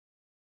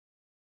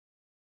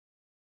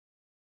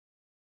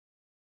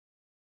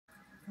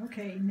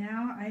Okay,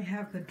 now I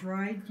have the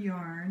dried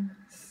yarn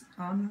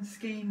on the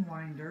skein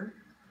winder,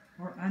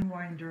 or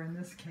unwinder in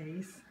this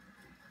case,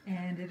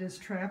 and it is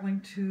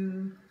traveling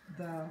to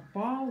the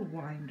ball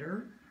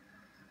winder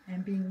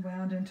and being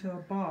wound into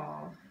a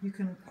ball. You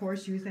can of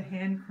course use a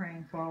hand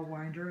crank ball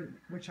winder,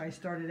 which I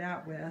started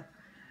out with,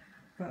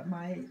 but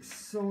my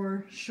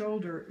sore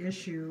shoulder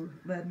issue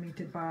led me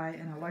to buy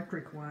an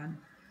electric one.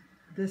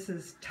 This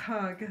is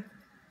Tug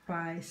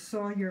by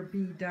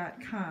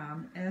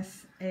SawyerBe.com,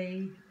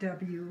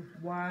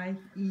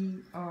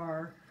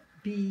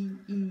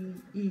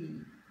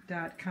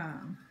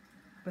 SAWYERBEE.com.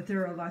 But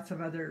there are lots of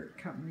other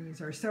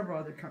companies, or several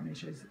other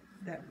companies,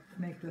 that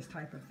make this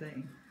type of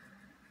thing.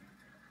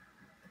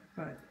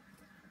 But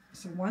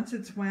so once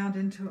it's wound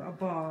into a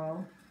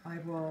ball, I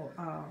will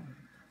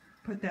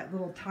put that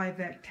little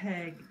Tyvek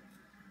tag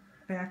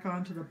back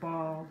onto the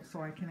ball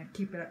so I can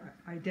keep it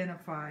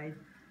identified,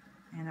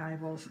 and I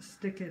will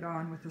stick it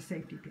on with a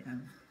safety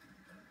pin.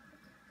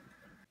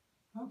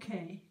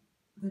 Okay,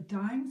 the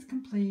dyeing's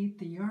complete,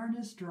 the yarn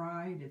is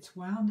dried, it's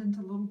wound into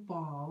little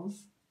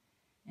balls,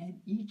 and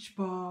each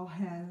ball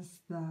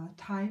has the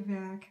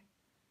Tyvek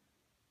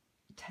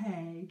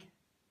tag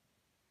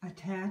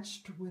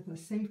attached with a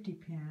safety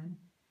pin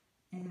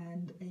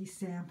and a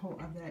sample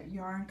of that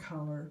yarn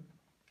color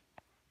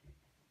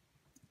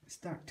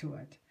stuck to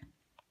it.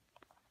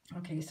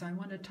 Okay, so I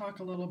want to talk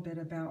a little bit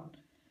about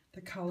the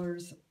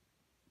colors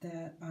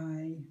that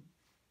I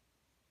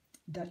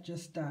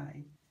just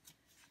dyed.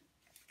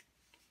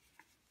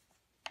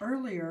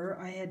 Earlier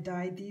I had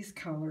dyed these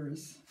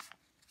colors.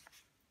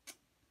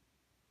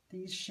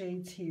 These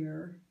shades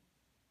here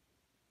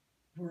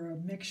were a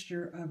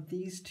mixture of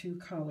these two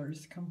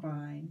colors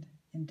combined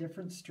in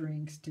different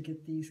strings to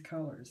get these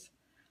colors.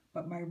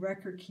 But my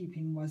record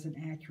keeping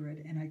wasn't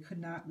accurate and I could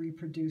not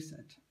reproduce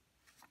it.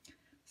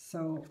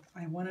 So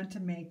I wanted to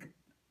make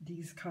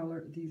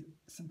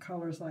some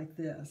colors like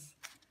this.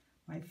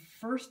 My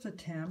first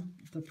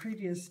attempt, the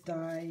previous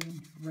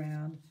dyeing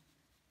round,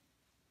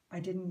 I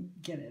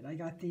didn't get it. I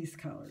got these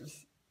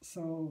colors.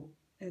 So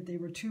they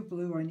were too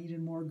blue. I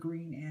needed more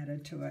green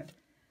added to it.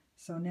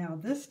 So now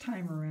this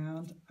time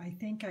around, I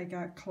think I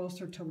got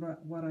closer to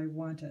what I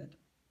wanted.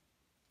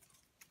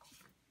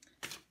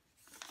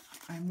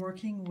 I'm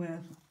working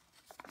with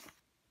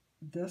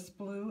this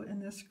blue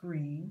and this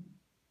green.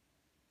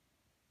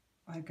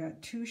 I've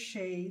got two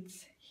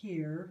shades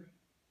here,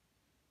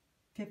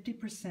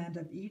 50%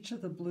 of each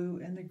of the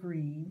blue and the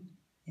green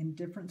in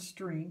different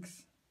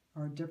strengths,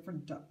 or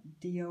different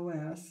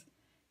DOS,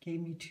 gave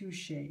me two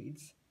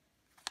shades.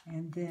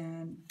 And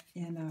then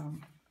in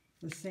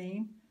the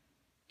same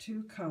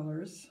two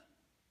colors,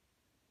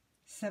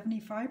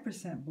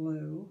 75%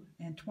 blue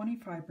and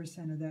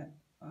 25% of that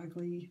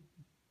ugly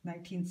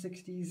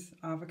 1960s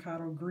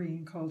avocado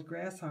green called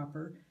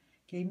Grasshopper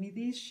gave me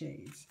these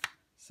shades.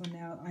 So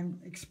now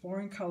I'm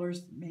exploring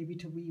colors maybe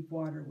to weave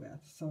water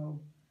with.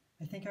 So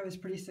I think I was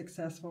pretty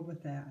successful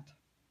with that.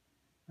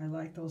 I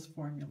like those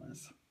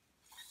formulas.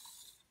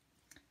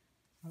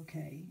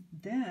 Okay,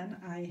 then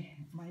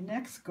my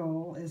next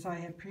goal is I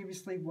had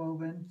previously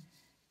woven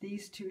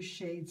these two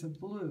shades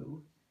of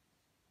blue,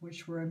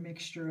 which were a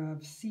mixture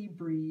of Sea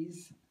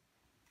Breeze,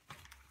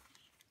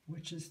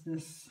 which is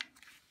this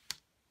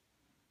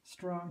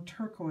strong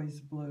turquoise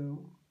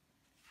blue.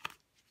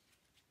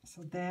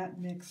 So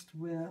that mixed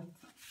with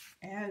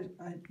a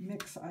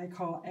mix I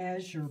call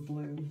Azure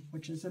Blue,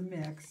 which is a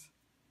mix.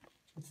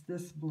 It's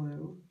this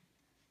blue.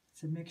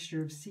 It's a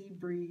mixture of Sea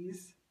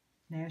Breeze,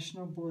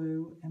 National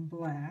Blue, and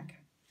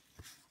black.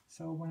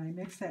 So when I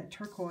mixed that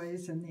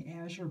turquoise and the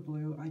Azure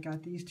Blue, I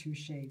got these two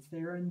shades.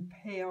 They're in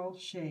pale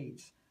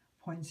shades,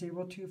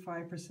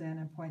 0.025%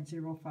 and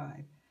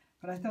 0.05.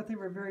 But I thought they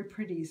were very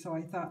pretty, so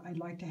I thought I'd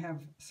like to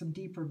have some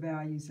deeper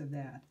values of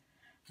that.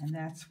 And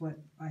that's what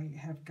I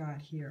have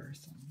got here,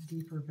 some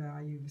deeper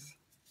values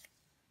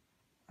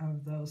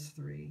of those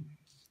three.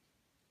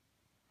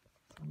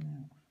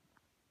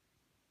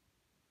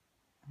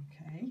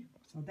 Okay,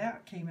 so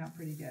that came out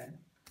pretty good.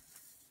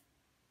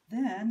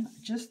 Then,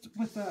 just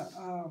with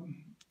a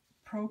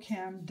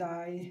Procam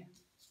dye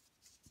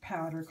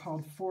powder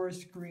called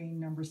Forest Green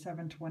number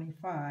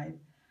 725,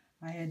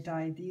 I had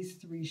dyed these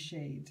three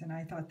shades, and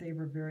I thought they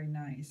were very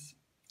nice.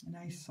 A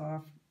nice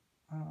soft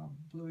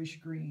bluish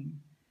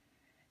green.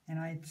 And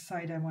I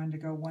decided I wanted to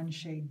go one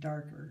shade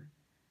darker.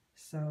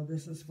 So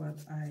this is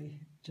what I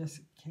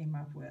just came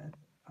up with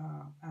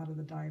out of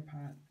the dye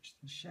pot.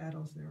 The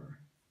shadows there.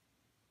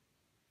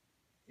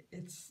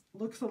 It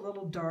looks a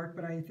little dark,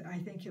 but I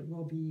think it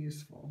will be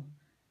useful.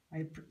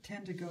 I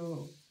tend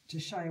to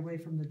shy away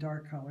from the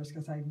dark colors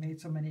because I've made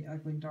so many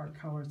ugly dark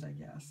colors, I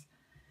guess.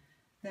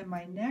 Then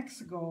my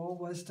next goal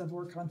was to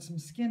work on some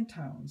skin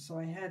tones. So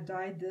I had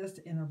dyed this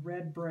in a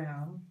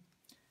red-brown,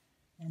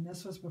 and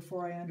this was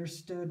before I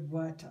understood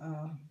what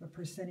the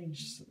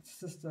percentage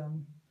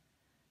system,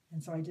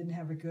 and so I didn't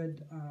have a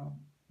good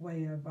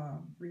way of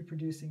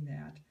reproducing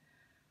that.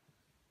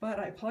 But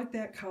I plugged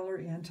that color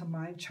into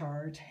my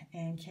chart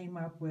and came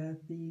up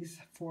with these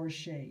four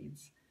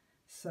shades.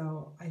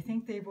 So I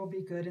think they will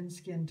be good in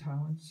skin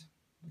tones.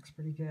 Looks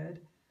pretty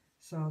good.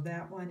 So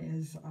that one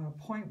is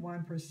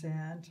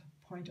 0.1%,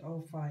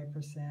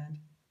 0.05%,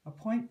 a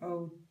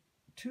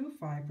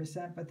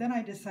 0.025%, but then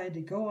I decided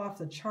to go off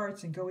the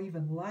charts and go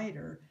even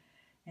lighter,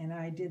 and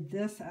I did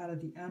this out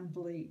of the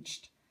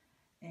unbleached,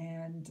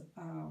 and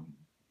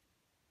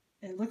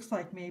it looks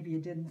like maybe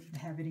it didn't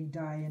have any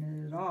dye in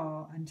it at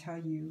all until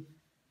you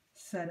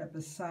set it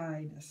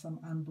beside some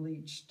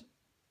unbleached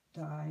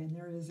dye, and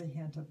there is a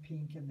hint of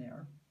pink in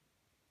there.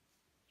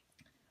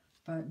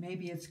 But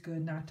maybe it's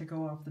good not to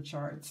go off the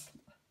charts.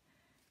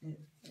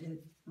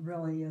 It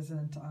really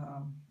isn't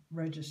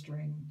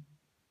registering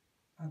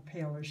a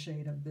paler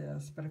shade of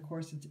this, but of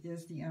course it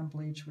is the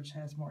unbleached, which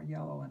has more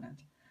yellow in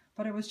it.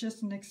 But it was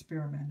just an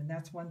experiment, and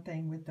that's one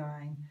thing with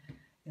dyeing,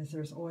 is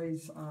there's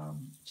always a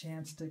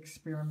chance to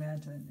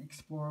experiment and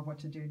explore what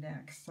to do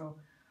next. So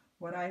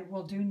what I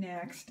will do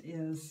next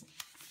is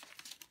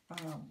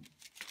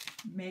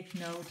make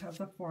note of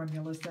the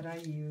formulas that I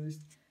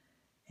used,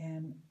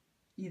 and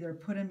either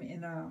put them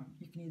in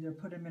you can either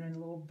put them in a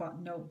little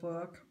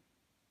notebook.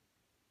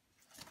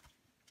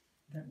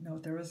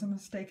 Note there was a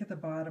mistake at the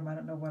bottom. I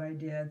don't know what I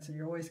did, so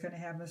you're always going to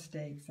have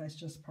mistakes. That's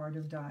just part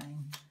of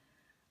dyeing.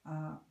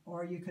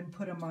 Or you can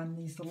put them on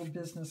these little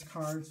business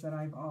cards that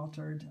I've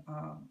altered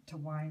to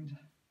wind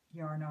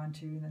yarn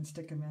onto, and then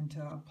stick them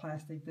into a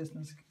plastic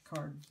business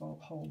card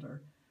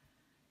holder.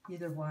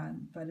 Either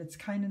one, but it's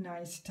kind of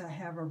nice to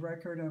have a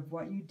record of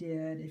what you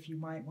did if you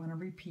might want to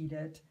repeat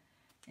it,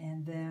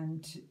 and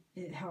then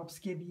it helps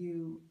give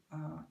you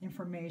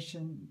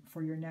information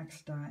for your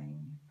next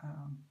dyeing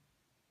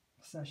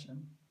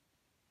session.